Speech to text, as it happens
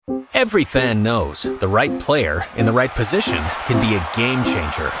Every fan knows the right player in the right position can be a game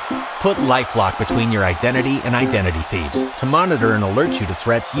changer. Put LifeLock between your identity and identity thieves to monitor and alert you to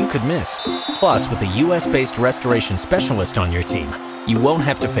threats you could miss. Plus, with a U.S.-based restoration specialist on your team, you won't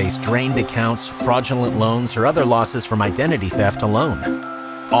have to face drained accounts, fraudulent loans, or other losses from identity theft alone.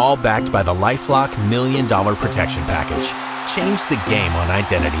 All backed by the LifeLock $1 Million Protection Package. Change the game on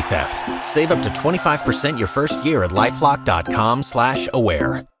identity theft. Save up to 25% your first year at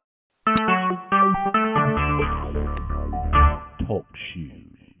LifeLock.com/aware. Talk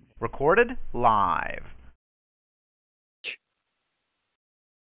shoes. Recorded live.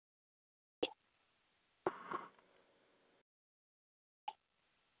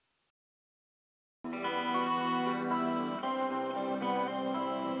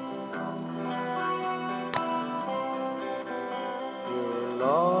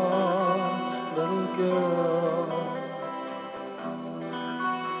 Lost little girl,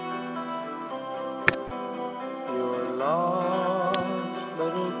 you're a lost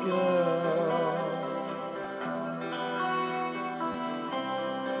little girl,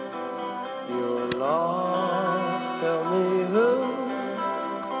 you're lost, tell me who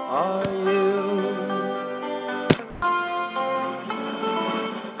are you?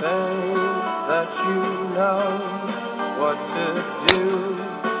 Think that you know what to do.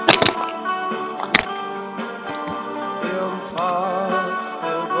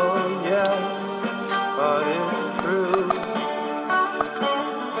 Impossible, yes, but it's true.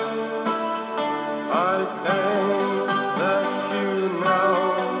 I think that you know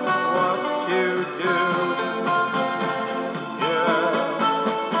what you do. Yeah,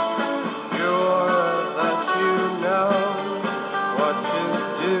 sure that you know what to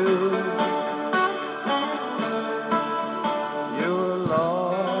do. You're a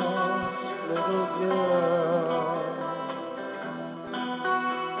lost little girl.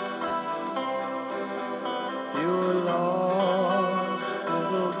 You're a lost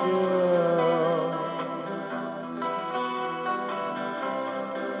little girl.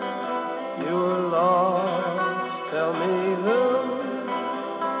 You're lost. Tell me who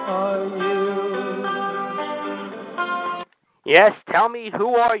are you? Yes, Tell Me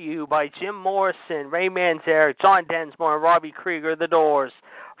Who Are You by Jim Morrison, Ray Manzarek, John Densmore, and Robbie Krieger, The Doors,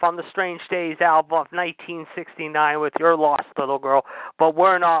 from the Strange Days album of 1969 with Your Lost Little Girl. But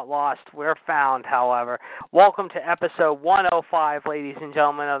we're not lost. We're found, however. Welcome to episode 105, ladies and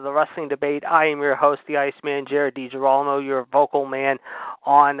gentlemen, of the Wrestling Debate. I am your host, the Iceman, Jared DiGirolamo, your vocal man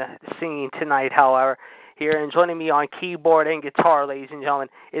on singing tonight, however. Here, and joining me on keyboard and guitar, ladies and gentlemen,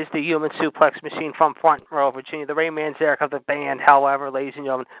 is the Human Suplex Machine from Front Row, Virginia, the Ray Manzarek of the band, however, ladies and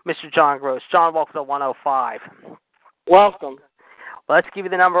gentlemen, Mr. John Gross. John, welcome to 105. Welcome. Let's give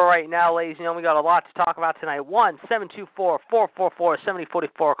you the number right now, ladies and gentlemen. We got a lot to talk about tonight.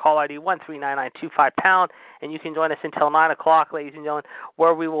 1-724-444-7044, call ID 13992-5#, and you can join us until 9 o'clock, ladies and gentlemen,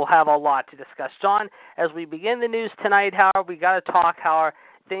 where we will have a lot to discuss. John, as we begin the news tonight, however, we got to talk how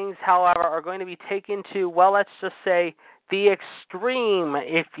things, however, are going to be taken to, well, let's just say, the extreme,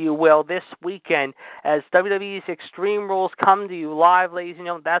 if you will, this weekend, as WWE's Extreme Rules come to you live, ladies and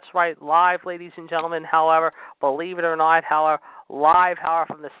gentlemen. That's right, live, ladies and gentlemen, however, believe it or not, however, live, however,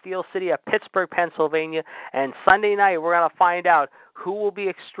 from the Steel City of Pittsburgh, Pennsylvania. And Sunday night, we're going to find out who will be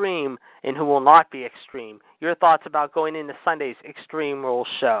extreme and who will not be extreme. Your thoughts about going into Sunday's Extreme Rules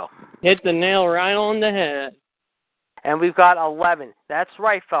show? Hit the nail right on the head. And we've got 11. That's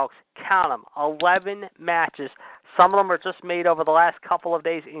right, folks. Count them. 11 matches. Some of them are just made over the last couple of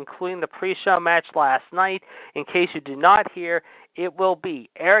days, including the pre-show match last night. In case you did not hear, it will be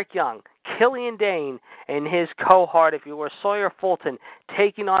Eric Young, Killian Dane, and his cohort, if you were, Sawyer Fulton,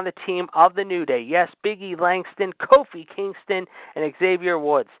 taking on the team of the New Day. Yes, Big E Langston, Kofi Kingston, and Xavier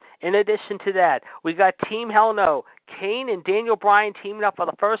Woods. In addition to that, we got Team Hell No, Kane and Daniel Bryan teaming up for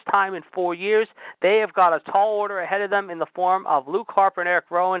the first time in 4 years. They have got a tall order ahead of them in the form of Luke Harper and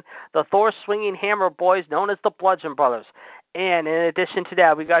Eric Rowan, the Thor-swinging hammer boys known as the Bludgeon Brothers. And in addition to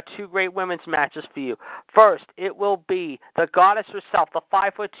that, we got two great women's matches for you. First, it will be the goddess herself, the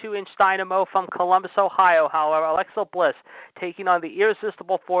 5'2" dynamo from Columbus, Ohio, however, Alexa Bliss, taking on the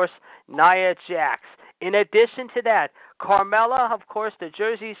irresistible force, Nia Jax. In addition to that, Carmella, of course, the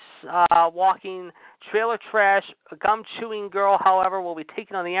Jersey walking trailer trash, gum-chewing girl, however, will be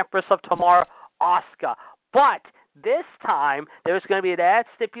taking on the Empress of Tomorrow, Asuka. But this time, there's going to be an added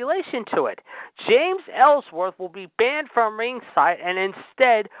stipulation to it. James Ellsworth will be banned from ringside and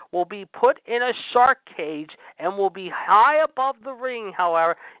instead will be put in a shark cage and will be high above the ring,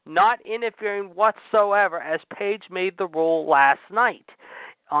 however, not interfering whatsoever, as Paige made the rule last night.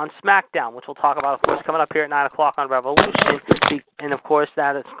 on SmackDown, which we'll talk about, of course, coming up here at 9 o'clock on Revolution. And, of course,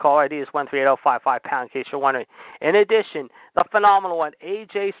 that is call ID is 138-055-pound, in case you're wondering. In addition, the phenomenal one,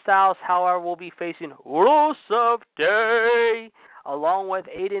 AJ Styles, however, will be facing Rusev Day, along with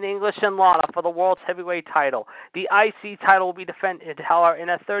Aiden English and Lana for the World's Heavyweight title. The IC title will be defended, however, in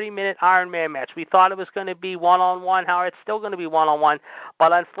a 30-minute Iron Man match. We thought it was going to be one-on-one, however, it's still going to be one-on-one,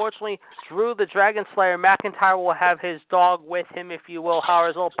 but unfortunately, Drew the Dragon Slayer McIntyre will have his dog with him, if you will, however,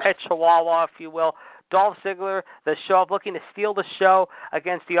 his little pet chihuahua, if you will. Dolph Ziggler, the show, looking to steal the show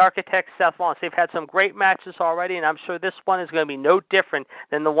against the Architect Seth Rollins. They've had some great matches already, and I'm sure this one is going to be no different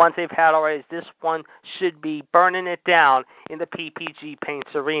than the ones they've had already. This one should be burning it down in the PPG Paints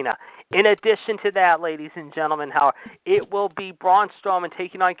Arena. In addition to that, ladies and gentlemen, however, it will be Braun Strowman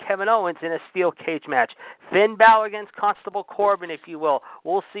taking on Kevin Owens in a steel cage match. Finn Balor against Constable Corbin, if you will.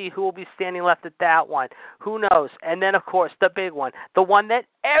 We'll see who will be standing left at that one. Who knows? And then, of course, the big one, the one that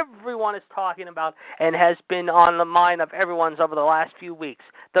everyone is talking about and has been on the mind of everyone's over the last few weeks.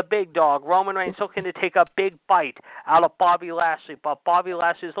 The big dog, Roman Reigns, looking to take a big bite out of Bobby Lashley, but Bobby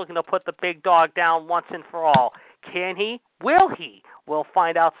Lashley is looking to put the big dog down once and for all. Can he? Will he? We'll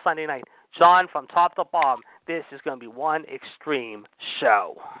find out Sunday night. John, from top to bottom, this is going to be one extreme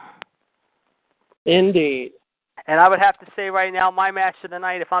show. Indeed. And I would have to say right now, my match of the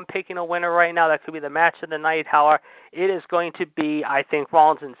night, if I'm picking a winner right now, that could be the match of the night. However, it is going to be, I think,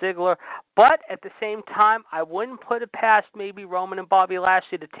 Rollins and Ziggler. But at the same time, I wouldn't put it past maybe Roman and Bobby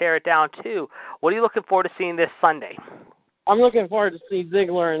Lashley to tear it down, too. What are you looking forward to seeing this Sunday? I'm looking forward to see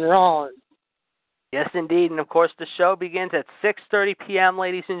Ziggler and Rollins. Yes, indeed. And, of course, the show begins at 6:30 p.m.,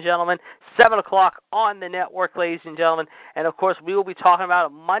 ladies and gentlemen, 7 o'clock on the network, ladies and gentlemen. And, of course, we will be talking about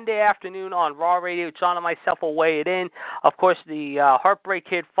it Monday afternoon on Raw Radio. John and myself will weigh it in. Of course, the Heartbreak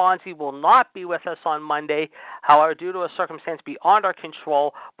Kid Fonzie will not be with us on Monday, however, due to a circumstance beyond our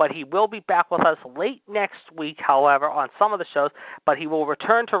control. But he will be back with us late next week, however, on some of the shows. But he will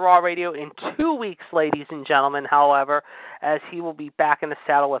return to Raw Radio in 2 weeks, ladies and gentlemen, however, as he will be back in the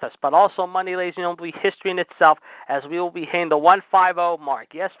saddle with us. But also Monday, ladies and gentlemen, will be history in itself, as we will be hitting the 150 mark.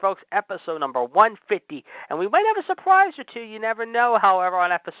 Yes, folks, episode number 150. And we might have a surprise or two. You never know, however,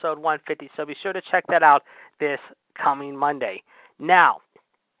 on episode 150. So be sure to check that out this coming Monday. Now,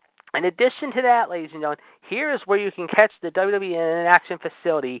 in addition to that, ladies and gentlemen, here is where you can catch the WWE in an action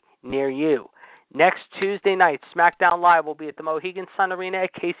facility near you. Next Tuesday night, SmackDown Live will be at the Mohegan Sun Arena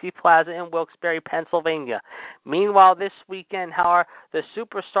at Casey Plaza in Wilkes-Barre, Pennsylvania. Meanwhile, this weekend, however, the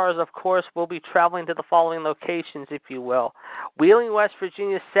superstars, of course, will be traveling to the following locations, if you will. Wheeling, West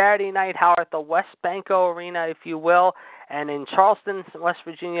Virginia, Saturday night, however, at the West Banco Arena, if you will. And in Charleston, West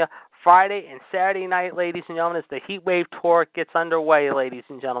Virginia, Friday and Saturday night, ladies and gentlemen, as the Heat Wave Tour gets underway, ladies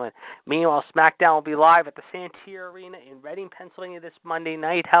and gentlemen. Meanwhile, SmackDown will be live at the Santerre Arena in Reading, Pennsylvania this Monday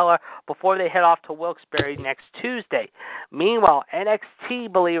night, however, before they head off to Wilkes-Barre next Tuesday. Meanwhile,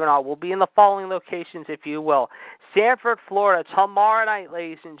 NXT, believe it or not, will be in the following locations, if you will. Sanford, Florida, tomorrow night,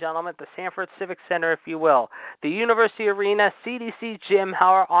 ladies and gentlemen, at the Sanford Civic Center, if you will. The University Arena, CDC Gym,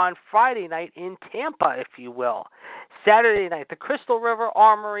 however, on Friday night in Tampa, if you will. Saturday night, the Crystal River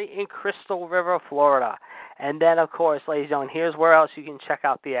Armory in Crystal River, Florida. And then, of course, ladies and gentlemen, here's where else you can check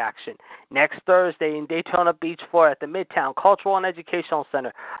out the action. Next Thursday in Daytona Beach, Florida, at the Midtown Cultural and Educational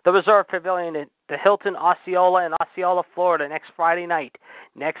Center, the Reserve Pavilion at the Hilton Osceola in Osceola, Florida, next Friday night.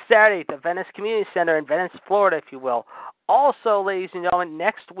 Next Saturday, at the Venice Community Center in Venice, Florida, if you will. Also, ladies and gentlemen,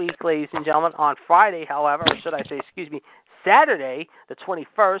 next week, ladies and gentlemen, on Friday, however, or should I say, Saturday, the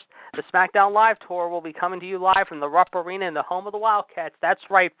 21st, the SmackDown Live Tour will be coming to you live from the Rupp Arena in the home of the Wildcats. That's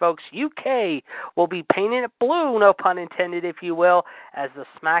right, folks. UK will be painting it blue, no pun intended, if you will, as the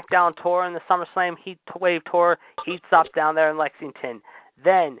SmackDown Tour and the SummerSlam Heat Wave Tour heats up down there in Lexington.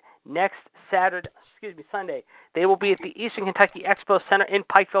 Then, next Sunday, they will be at the Eastern Kentucky Expo Center in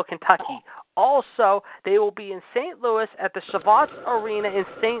Pikeville, Kentucky. Also, they will be in St. Louis at the Chavez Arena in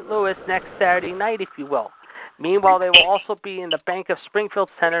St. Louis next Saturday night, if you will. Meanwhile, they will also be in the Bank of Springfield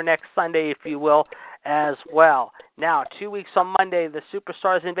Center next Sunday, if you will, as well. Now, 2 weeks on Monday, the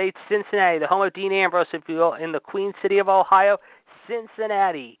Superstars invade Cincinnati, the home of Dean Ambrose, if you will, in the Queen City of Ohio,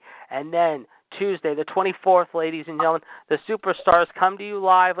 Cincinnati. And then Tuesday, the 24th, ladies and gentlemen, the Superstars come to you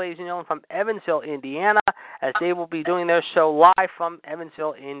live, ladies and gentlemen, from Evansville, Indiana, as they will be doing their show live from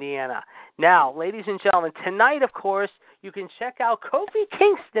Evansville, Indiana. Now, ladies and gentlemen, tonight, of course, you can check out Kofi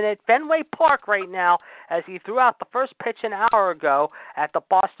Kingston at Fenway Park right now as he threw out the first pitch an hour ago at the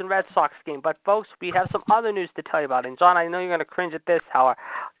Boston Red Sox game. But, folks, we have some other news to tell you about. And, John, I know you're going to cringe at this, however.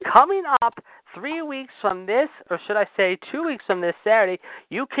 Coming up 3 weeks from this, or should I say 2 weeks from this Saturday,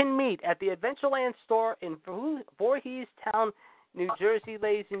 you can meet at the Adventureland store in Voorhees Town, New Jersey,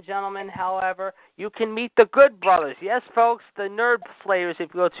 ladies and gentlemen, however, you can meet the Good Brothers. Yes, folks, the Nerd Slayers, if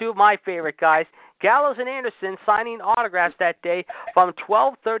you go, two of my favorite guys, Gallows and Anderson, signing autographs that day from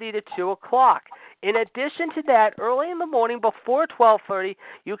 12:30 to 2 o'clock. In addition to that, early in the morning before 12:30,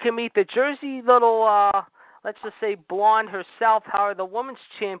 you can meet the Jersey little, let's just say blonde herself, however, the women's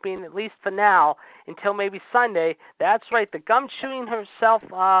champion, at least for now, until maybe Sunday. That's right, the gum-chewing herself,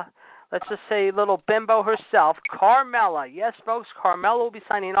 let's just say little bimbo herself, Carmella. Yes, folks, Carmella will be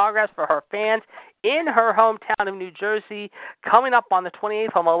signing autographs for her fans in her hometown of New Jersey, coming up on the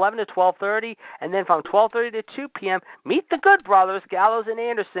 28th from 11 to 12:30, and then from 12:30 to 2 p.m., meet the Good Brothers, Gallows and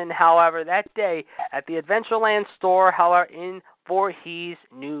Anderson, however, that day at the Adventureland store, however, in Voorhees,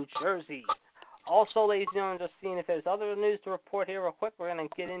 New Jersey. Also, ladies and gentlemen, just seeing if there's other news to report here real quick. We're going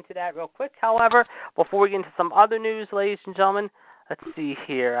to get into that real quick, however, before we get into some other news, ladies and gentlemen. Let's see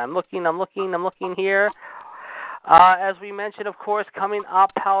here. I'm looking here. As we mentioned, of course, coming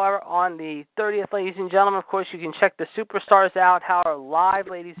up, however, on the 30th, ladies and gentlemen, of course, you can check the Superstars out, however, live,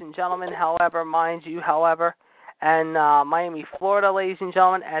 ladies and gentlemen, however, mind you, however, and Miami, Florida, ladies and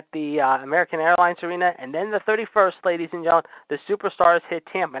gentlemen, at the American Airlines Arena. And then the 31st, ladies and gentlemen, the Superstars hit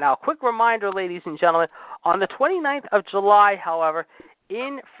Tampa. Now, a quick reminder, ladies and gentlemen, on the 29th of July, however,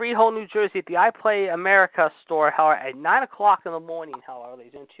 in Freehold, New Jersey, at the I Play America store, however, at 9 o'clock in the morning, however,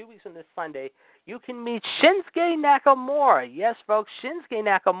 ladies and gentlemen, 2 weeks from this Sunday, you can meet Shinsuke Nakamura. Yes, folks, Shinsuke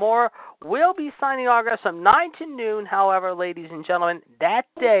Nakamura will be signing autographs from 9 to noon, however, ladies and gentlemen, that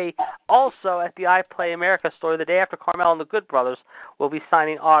day, also at the I Play America store, the day after Carmel and the Good Brothers will be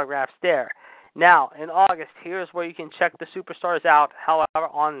signing autographs there. Now, in August, here's where you can check the Superstars out, however,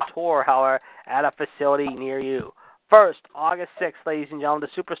 on tour, however, at a facility near you. First, August 6th, ladies and gentlemen,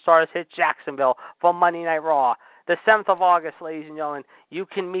 the Superstars hit Jacksonville for Monday Night Raw. The 7th of August, ladies and gentlemen, you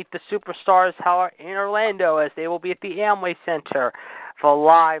can meet the Superstars, however, in Orlando, as they will be at the Amway Center for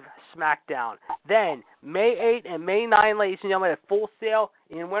live SmackDown. Then, May 8th and May 9th, ladies and gentlemen, at Full Sail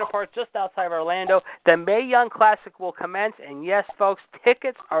in Winter Park, just outside of Orlando, the Mae Young Classic will commence. And yes, folks,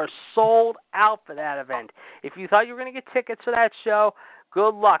 tickets are sold out for that event. If you thought you were going to get tickets for that show,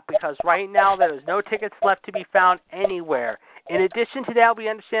 good luck, because right now there is no tickets left to be found anywhere. In addition to that, we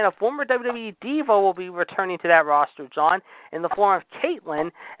understand a former WWE Diva will be returning to that roster, John, in the form of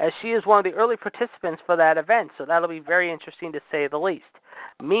Caitlyn, as she is one of the early participants for that event. So that'll be very interesting, to say the least.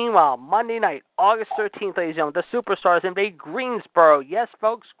 Meanwhile, Monday night, August 13th, ladies and gentlemen, the Superstars invade Greensboro. Yes,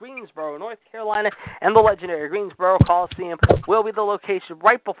 folks, Greensboro, North Carolina, and the legendary Greensboro Coliseum will be the location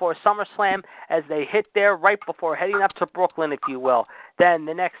right before SummerSlam, as they hit there right before heading up to Brooklyn, if you will. Then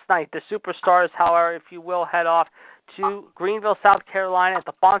the next night, the Superstars, however, if you will, head off to Greenville, South Carolina at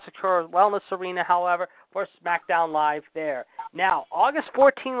the Bon Secours Wellness Arena, however, for SmackDown Live there. Now, August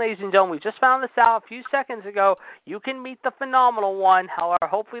 14th, ladies and gentlemen, we just found this out a few seconds ago. You can meet the phenomenal one, however,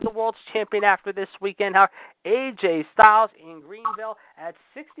 hopefully the world's champion after this weekend, however, AJ Styles in Greenville at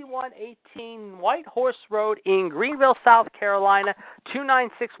 6118 White Horse Road in Greenville, South Carolina,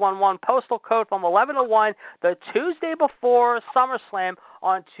 29611, postal code from 11 to 1, the Tuesday before SummerSlam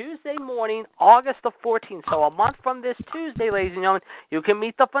on Tuesday morning, August the 14th. So a month from this Tuesday, ladies and gentlemen, you can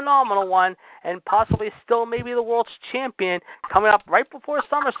meet the phenomenal one and possibly still maybe the world's champion coming up right before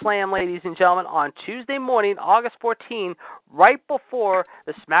SummerSlam, ladies and gentlemen, on Tuesday morning, August 14th, right before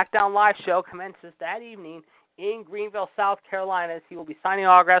the SmackDown Live show commences that evening in Greenville, South Carolina, as he will be signing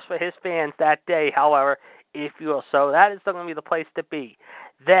autographs for his fans that day, however, if you will. So that is still going to be the place to be.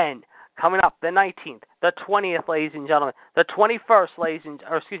 Then, coming up, the 19th, the 20th, ladies and gentlemen, the 21st,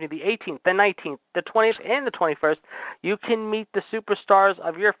 the 18th, the 19th, the 20th, and the 21st, you can meet the Superstars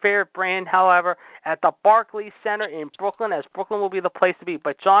of your favorite brand, however, at the Barclays Center in Brooklyn, as Brooklyn will be the place to be.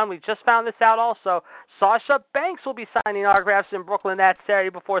 But, John, we just found this out also. Sasha Banks will be signing autographs in Brooklyn that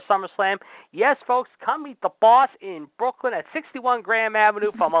Saturday before SummerSlam. Yes, folks, come meet the boss in Brooklyn at 61 Graham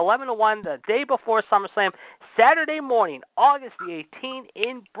Avenue from 11 to 1 the day before SummerSlam, Saturday morning, August the 18th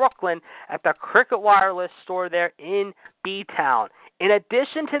in Brooklyn at the Cricket Wireless store there in B-Town. In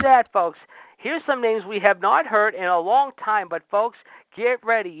addition to that, folks, here's some names we have not heard in a long time, but, folks, get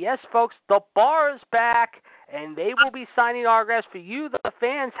ready. Yes, folks, the bar is back, and they will be signing autographs for you, the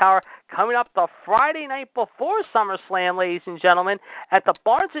fans, however, coming up the Friday night before SummerSlam, ladies and gentlemen, at the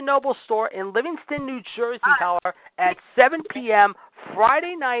Barnes & Noble store in Livingston, New Jersey, however, at 7 p.m.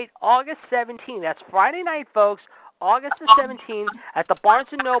 Friday night, August 17th. That's Friday night, folks, August the 17th, at the Barnes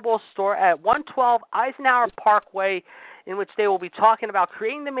 & Noble store at 112 Eisenhower Parkway in which they will be talking about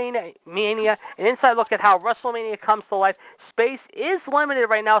creating the Mania, an inside look at how WrestleMania comes to life. Space is limited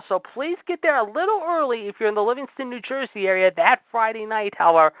right now, so please get there a little early if you're in the Livingston, New Jersey area that Friday night,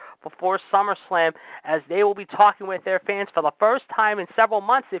 however, before SummerSlam, as they will be talking with their fans for the first time in several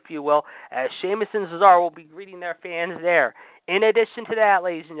months, if you will, as Sheamus and Cesaro will be greeting their fans there. In addition to that,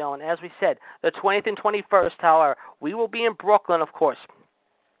 ladies and gentlemen, as we said, the 20th and 21st, however, we will be in Brooklyn, of course,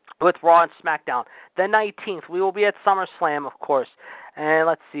 with Raw and SmackDown. The 19th, we will be at SummerSlam, of course. And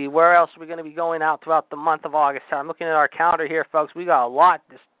let's see, where else are we going to be going out throughout the month of August? I'm looking at our calendar here, folks. We got a lot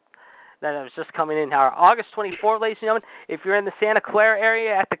that was just coming in. Now, August 24th, ladies and gentlemen, if you're in the Santa Clara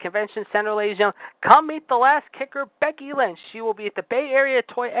area at the Convention Center, ladies and gentlemen, come meet the last kicker, Becky Lynch. She will be at the Bay Area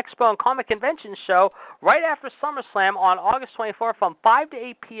Toy Expo and Comic Convention Show right after SummerSlam on August 24th from 5 to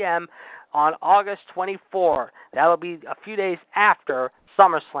 8 p.m. on August 24th. That will be a few days after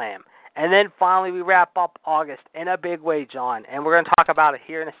SummerSlam. And then finally we wrap up August in a big way, John. And we're going to talk about it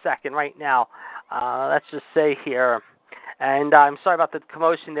here in a second right now. Let's just say here. And I'm sorry about the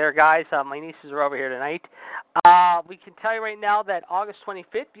commotion there, guys. My nieces are over here tonight. We can tell you right now that August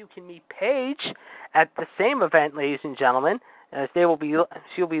 25th, you can meet Paige at the same event, ladies and gentlemen, as she'll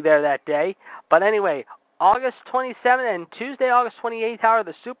be there that day. But anyway, August 27th and Tuesday, August 28th,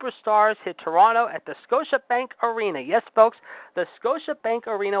 however, the Superstars hit Toronto at the Scotiabank Arena. Yes, folks, the Scotiabank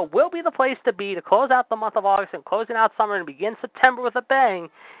Arena will be the place to be to close out the month of August and closing out summer and begin September with a bang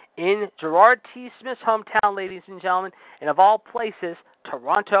in Gerard T. Smith's hometown, ladies and gentlemen, and of all places,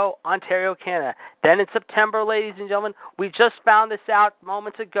 Toronto, Ontario, Canada. Then in September, ladies and gentlemen, we just found this out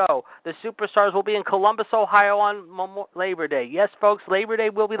moments ago. The Superstars will be in Columbus, Ohio on Labor Day. Yes, folks, Labor Day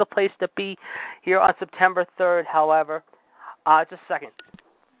will be the place to be here on September 3rd, however. Just a second.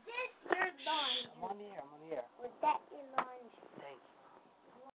 This your laundry. I'm on the air. Was that your laundry? Thank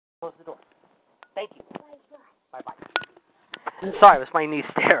you. Close the door. Thank you. Bye-bye. Sorry, it was my niece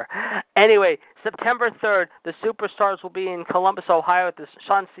there. Anyway, September 3rd, the Superstars will be in Columbus, Ohio at the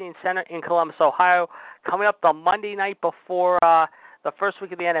Sean Steen Center in Columbus, Ohio. Coming up the Monday night before the first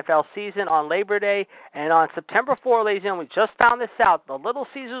week of the NFL season on Labor Day. And on September 4th, ladies and gentlemen, we just found this out. The Little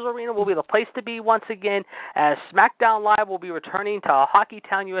Caesars Arena will be the place to be once again as SmackDown Live will be returning to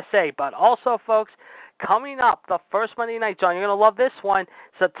Hockeytown, USA. But also, folks, coming up the first Monday night, John, you're going to love this one,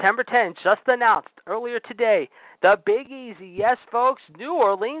 September 10th, just announced earlier today, the Big Easy. Yes, folks, New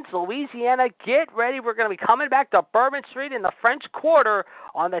Orleans, Louisiana, get ready. We're going to be coming back to Bourbon Street in the French Quarter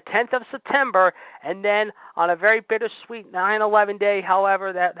on the 10th of September. And then on a very bittersweet 9/11 day,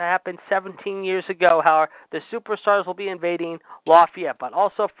 however, that happened 17 years ago, however, the Superstars will be invading Lafayette. But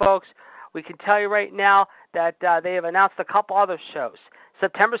also, folks, we can tell you right now that they have announced a couple other shows.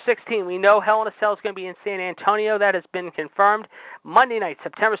 September 16th, we know Hell in a Cell is going to be in San Antonio. That has been confirmed. Monday night,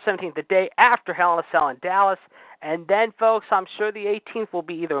 September 17th, the day after Hell in a Cell in Dallas. And then, folks, I'm sure the 18th will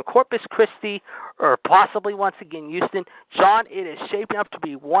be either in Corpus Christi or possibly once again Houston. John, it is shaping up to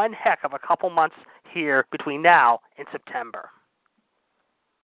be one heck of a couple months here between now and September.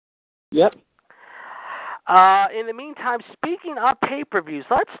 Yep. In the meantime, speaking of pay-per-views,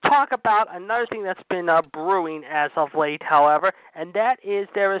 let's talk about another thing that's been brewing as of late, however, and that is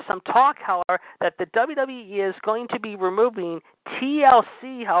there is some talk, however, that the WWE is going to be removing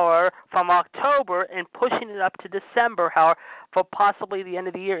TLC, however, from October and pushing it up to December, however, for possibly the end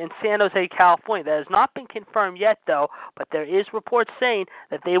of the year in San Jose, California. That has not been confirmed yet, though, but there is reports saying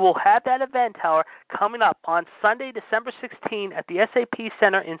that they will have that event, however, coming up on Sunday, December 16 at the SAP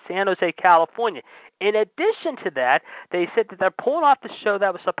Center in San Jose, California. In addition to that, they said that they're pulling off the show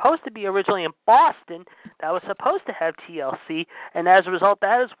that was supposed to be originally in Boston, that was supposed to have TLC, and as a result,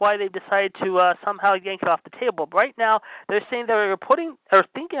 that is why they decided to somehow yank it off the table. But right now, they're saying they're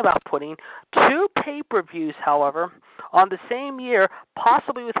thinking about putting two pay-per-views, however, on the same year,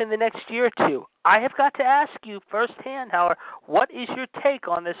 possibly within the next year or two. I have got to ask you firsthand, however, what is your take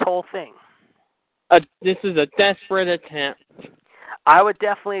on this whole thing? This is a desperate attempt. I would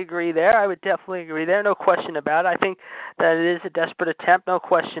definitely agree there. No question about it. I think that it is a desperate attempt. No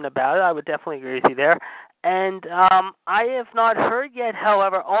question about it. I would definitely agree with you there. And I have not heard yet,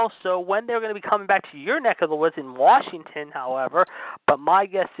 however, also when they're going to be coming back to your neck of the woods in Washington, however. But my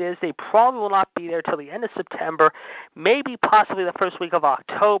guess is they probably will not be there till the end of September, maybe possibly the first week of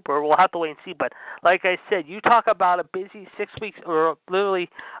October. We'll have to wait and see. But like I said, you talk about a busy 6 weeks or literally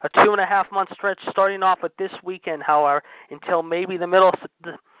a 2.5 month stretch starting off with this weekend, however, until maybe the middle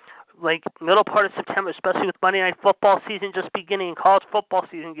part of September, especially with Monday Night Football season just beginning and college football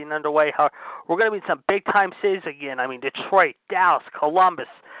season getting underway. We're going to be in some big-time cities again. I mean, Detroit, Dallas, Columbus,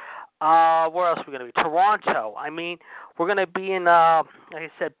 Where else are we going to be? Toronto. I mean, we're going to be in, like I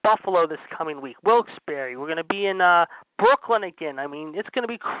said, Buffalo this coming week. Wilkes-Barre. We're going to be in Brooklyn again. I mean, it's going to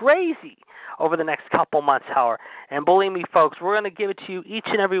be crazy over the next couple months, Howard. And believe me, folks, we're going to give it to you each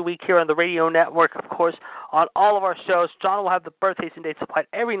and every week here on the radio network, of course, on all of our shows. John will have the birthdays and dates applied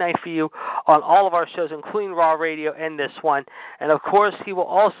every night for you on all of our shows, including Raw Radio and this one. And, of course, he will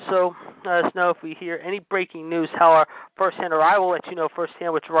also let us know if we hear any breaking news, Howard, firsthand, or I will let you know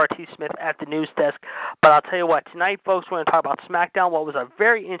firsthand with Gerard T. Smith at the news desk. But I'll tell you what, tonight, folks, we're going to talk about SmackDown, what was a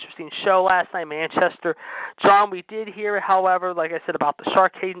very interesting show last night in Manchester. John, we did hear, however, like I said, about the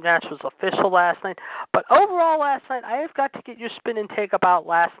Sharkade match was official last night. But overall last night, I have got to get your spin and take about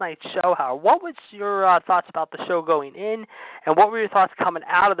last night's show, Howard. What was your thoughts about the show going in, and what were your thoughts coming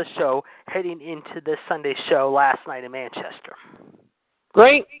out of the show heading into this Sunday show last night in Manchester?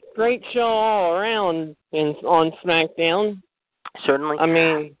 Great show all around on SmackDown. Certainly. I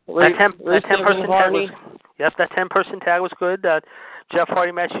mean, that 10-person tag was, yes, that 10-person tag was good. Jeff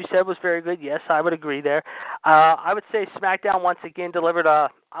Hardy match you said was very good. Yes, I would agree there. I would say SmackDown once again delivered I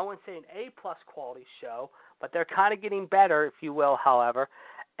wouldn't say an A+ quality show, but they're kind of getting better, if you will, however.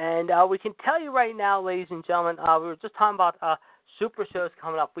 And we can tell you right now, ladies and gentlemen, we were just talking about super shows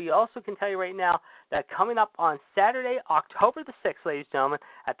coming up. We also can tell you right now that coming up on Saturday, October the 6th, ladies and gentlemen,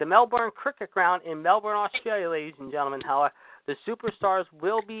 at the Melbourne Cricket Ground in Melbourne, Australia, ladies and gentlemen, however, the Superstars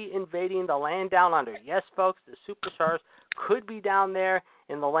will be invading the land down under. Yes, folks, the Superstars could be down there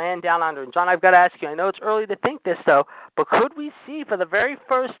in the land down under. And, John, I've got to ask you, I know it's early to think this, though, but could we see for the very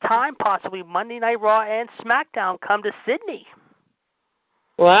first time possibly Monday Night Raw and SmackDown come to Sydney?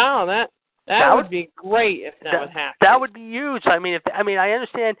 Wow, that would be great if that would happen. That would be huge. I mean, I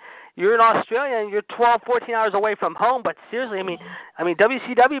understand you're in Australia and you're 12, 14 hours away from home, but seriously, I mean,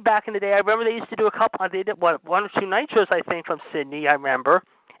 WCW back in the day, I remember they used to do a couple. They did one or two nitros, I think, from Sydney. I remember,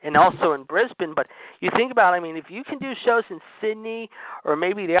 and also in Brisbane. But you think about it, I mean, if you can do shows in Sydney or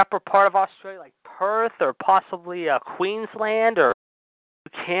maybe the upper part of Australia, like Perth or possibly Queensland, or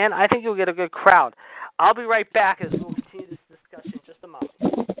you can, I think you'll get a good crowd. I'll be right back as we'll continue this discussion in just a moment.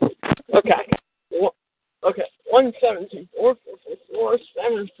 Okay.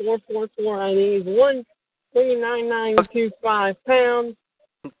 1-724-444-7444. I need 139.925 pounds.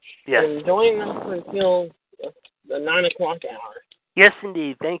 Yes. And join us until the 9 o'clock hour. Yes,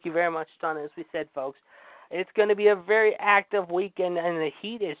 indeed. Thank you very much, John. As we said, folks, it's going to be a very active weekend, and the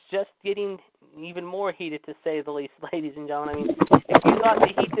heat is just getting even more heated, to say the least, ladies and gentlemen. I mean, if you thought the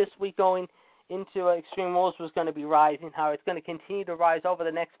heat this week going into Extreme Rules was going to be rising, how it's going to continue to rise over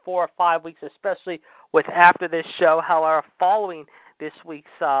the next 4 or 5 weeks, especially with after this show, however, following this week's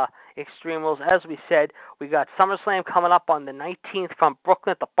Extreme Rules. As we said, we got SummerSlam coming up on the 19th from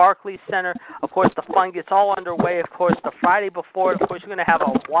Brooklyn at the Barclays Center. Of course, the fun gets all underway. Of course, the Friday before, of course, you're going to have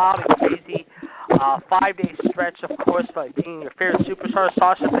a wild and crazy 5-day stretch, of course, by being your favorite superstar,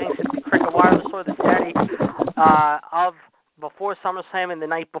 Sasha Banks at the Cricket Wireless Store the Saturday of before SummerSlam and the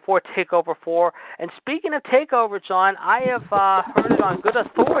night before TakeOver 4. And speaking of TakeOver, John, I have heard it on good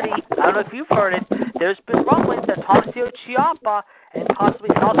authority. I don't know if you've heard it. There's been rumblings that Tomasio Ciampa and possibly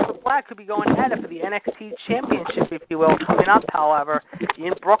Aleister Black could be going at it for the NXT Championship, if you will, coming up, however,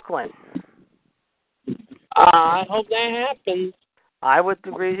 in Brooklyn. I hope that happens. I would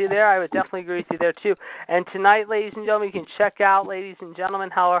agree with you there. I would definitely agree with you there, too. And tonight, ladies and gentlemen, you can check out, ladies and gentlemen,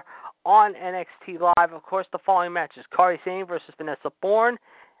 however, on NXT Live, of course, the following matches: Kairi Sane versus Vanessa Bourne,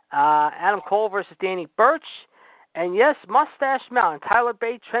 Adam Cole versus Danny Burch, and yes, Mustache Mountain, Tyler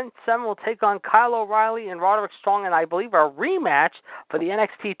Bate, Trent Seven will take on Kyle O'Reilly and Roderick Strong, and I believe a rematch for the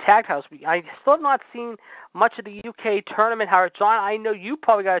NXT Tag House. I still have not seen much of the UK tournament, however, John, I know you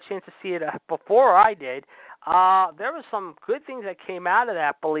probably got a chance to see it before I did. There were some good things that came out of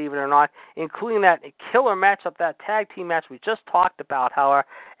that, believe it or not, including that killer matchup, that tag team match we just talked about, however,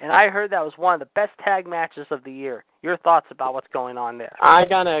 and I heard that was one of the best tag matches of the year. Your thoughts about what's going on there? I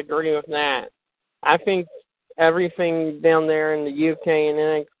gotta agree with that. I think everything down there in the UK and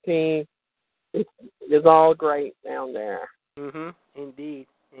NXT is all great down there. Indeed.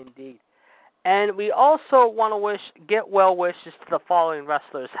 And we also want to get well wishes to the following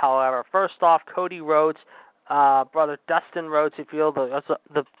wrestlers, however. First off, Cody Rhodes, brother Dustin Rhodes, if you will,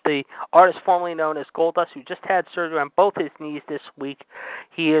 the artist formerly known as Goldust, who just had surgery on both his knees this week.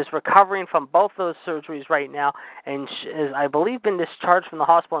 He is recovering from both those surgeries right now, and is, I believe, been discharged from the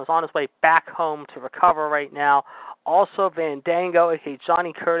hospital and is on his way back home to recover right now. Also, Fandango, aka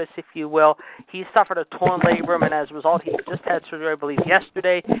Johnny Curtis, if you will, he suffered a torn labrum, and as a result, he just had surgery, I believe,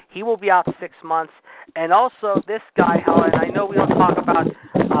 yesterday. He will be out 6 months. And also, this guy, Helen, I know we don't talk about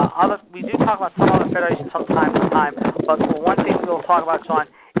we do talk about some other federations from time to time, but the one thing we will talk about, John,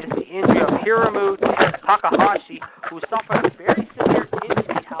 is the injury of Hiromu Takahashi, who suffered a very severe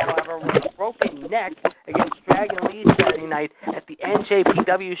injury, however, with a broken neck against Dragon Lee Saturday night at the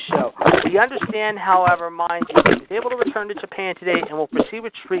NJPW show. We understand, however, mind you, he is able to return to Japan today and will proceed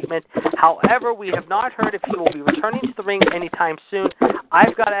with treatment. However, we have not heard if he will be returning to the ring anytime soon.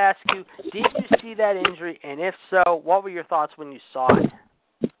 I've got to ask you, did you see that injury? And if so, what were your thoughts when you saw it?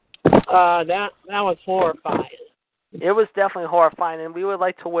 That was horrifying. It was definitely horrifying, and we would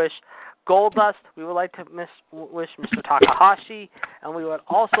like to wish Goldust, we would like to wish Mr. Takahashi, and we would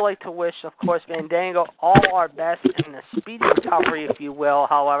also like to wish, of course, Fandango all our best in a speedy recovery, if you will,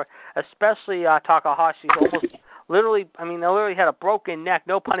 however, especially Takahashi, who almost literally had a broken neck,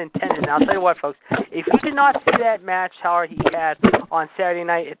 no pun intended. And I'll tell you what, folks, if you did not see that match, however, he had on Saturday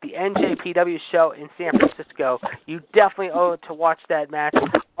night at the NJPW show in San Francisco, you definitely owe it to watch that match.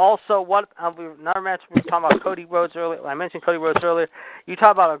 Also, another match we were talking about Cody Rhodes earlier. I mentioned Cody Rhodes earlier. You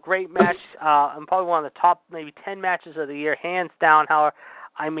talk about a great match, and probably one of the top maybe 10 matches of the year, hands down. However,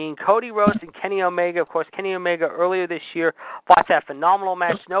 Cody Rhodes and Kenny Omega. Of course, Kenny Omega earlier this year fought that phenomenal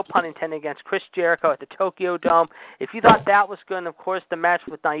match, no pun intended, against Chris Jericho at the Tokyo Dome. If you thought that was good, and of course the match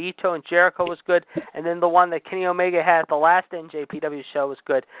with Naito and Jericho was good, and then the one that Kenny Omega had at the last NJPW show was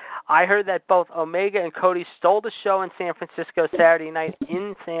good. I heard that both Omega and Cody stole the show in San Francisco Saturday night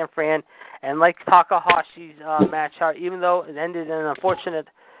in San Fran, and like Takahashi's match, even though it ended in an unfortunate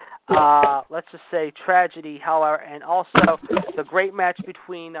let's just say tragedy, however, and also the great match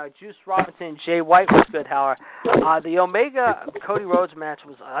between Juice Robinson and Jay White was good, however. The Omega-Cody Rhodes match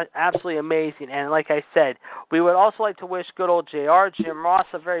was absolutely amazing, and like I said, we would also like to wish good old JR, Jim Ross,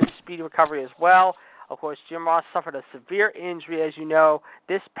 a very speedy recovery as well. Of course, Jim Ross suffered a severe injury, as you know,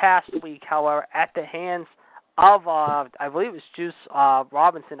 this past week, however, at the hands of, I believe it was Juice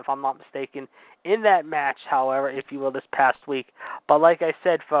Robinson, if I'm not mistaken, in that match, however, if you will, this past week. But like I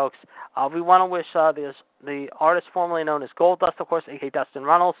said, folks, we want to wish the artist formerly known as Goldust, of course, a.k.a. Dustin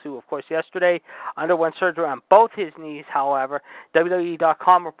Runnels, who, of course, yesterday underwent surgery on both his knees, however.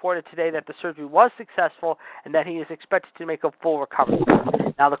 WWE.com reported today that the surgery was successful and that he is expected to make a full recovery.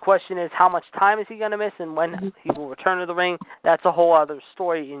 Now, the question is, how much time is he going to miss and when he will return to the ring? That's a whole other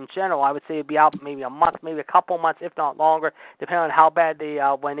story in general. I would say it'd be out maybe a month, maybe a couple months, if not longer, depending on how bad they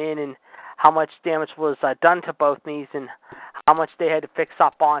went in and how much damage was done to both knees and how much they had to fix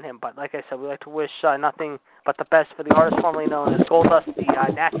up on him. But like I said, we like to wish nothing but the best for the artist formerly known as Goldust, the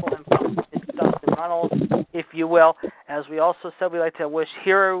natural himself, Dustin Runnels, if you will. As we also said, we like to wish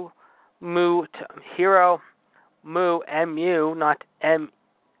Hiro Mu, M-U, not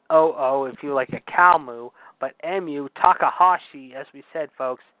M-O-O, if you like a cow moo, but M-U, Takahashi, as we said,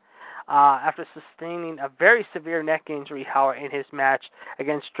 folks, after sustaining a very severe neck injury, however, in his match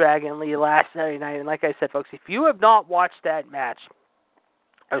against Dragon Lee last Saturday night. And like I said, folks, if you have not watched that match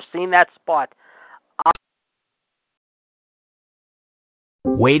or seen that spot,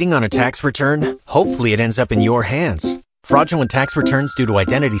 Waiting on a tax return? Hopefully it ends up in your hands. Fraudulent tax returns due to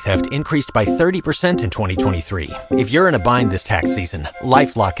identity theft increased by 30% in 2023. If you're in a bind this tax season,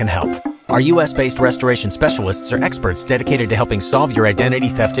 LifeLock can help. Our U.S.-based restoration specialists are experts dedicated to helping solve your identity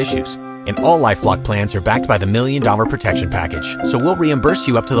theft issues. And all LifeLock plans are backed by the $1 Million Protection Package. So we'll reimburse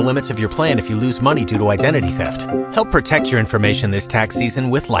you up to the limits of your plan if you lose money due to identity theft. Help protect your information this tax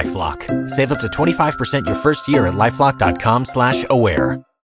season with LifeLock. Save up to 25% your first year at LifeLock.com/aware.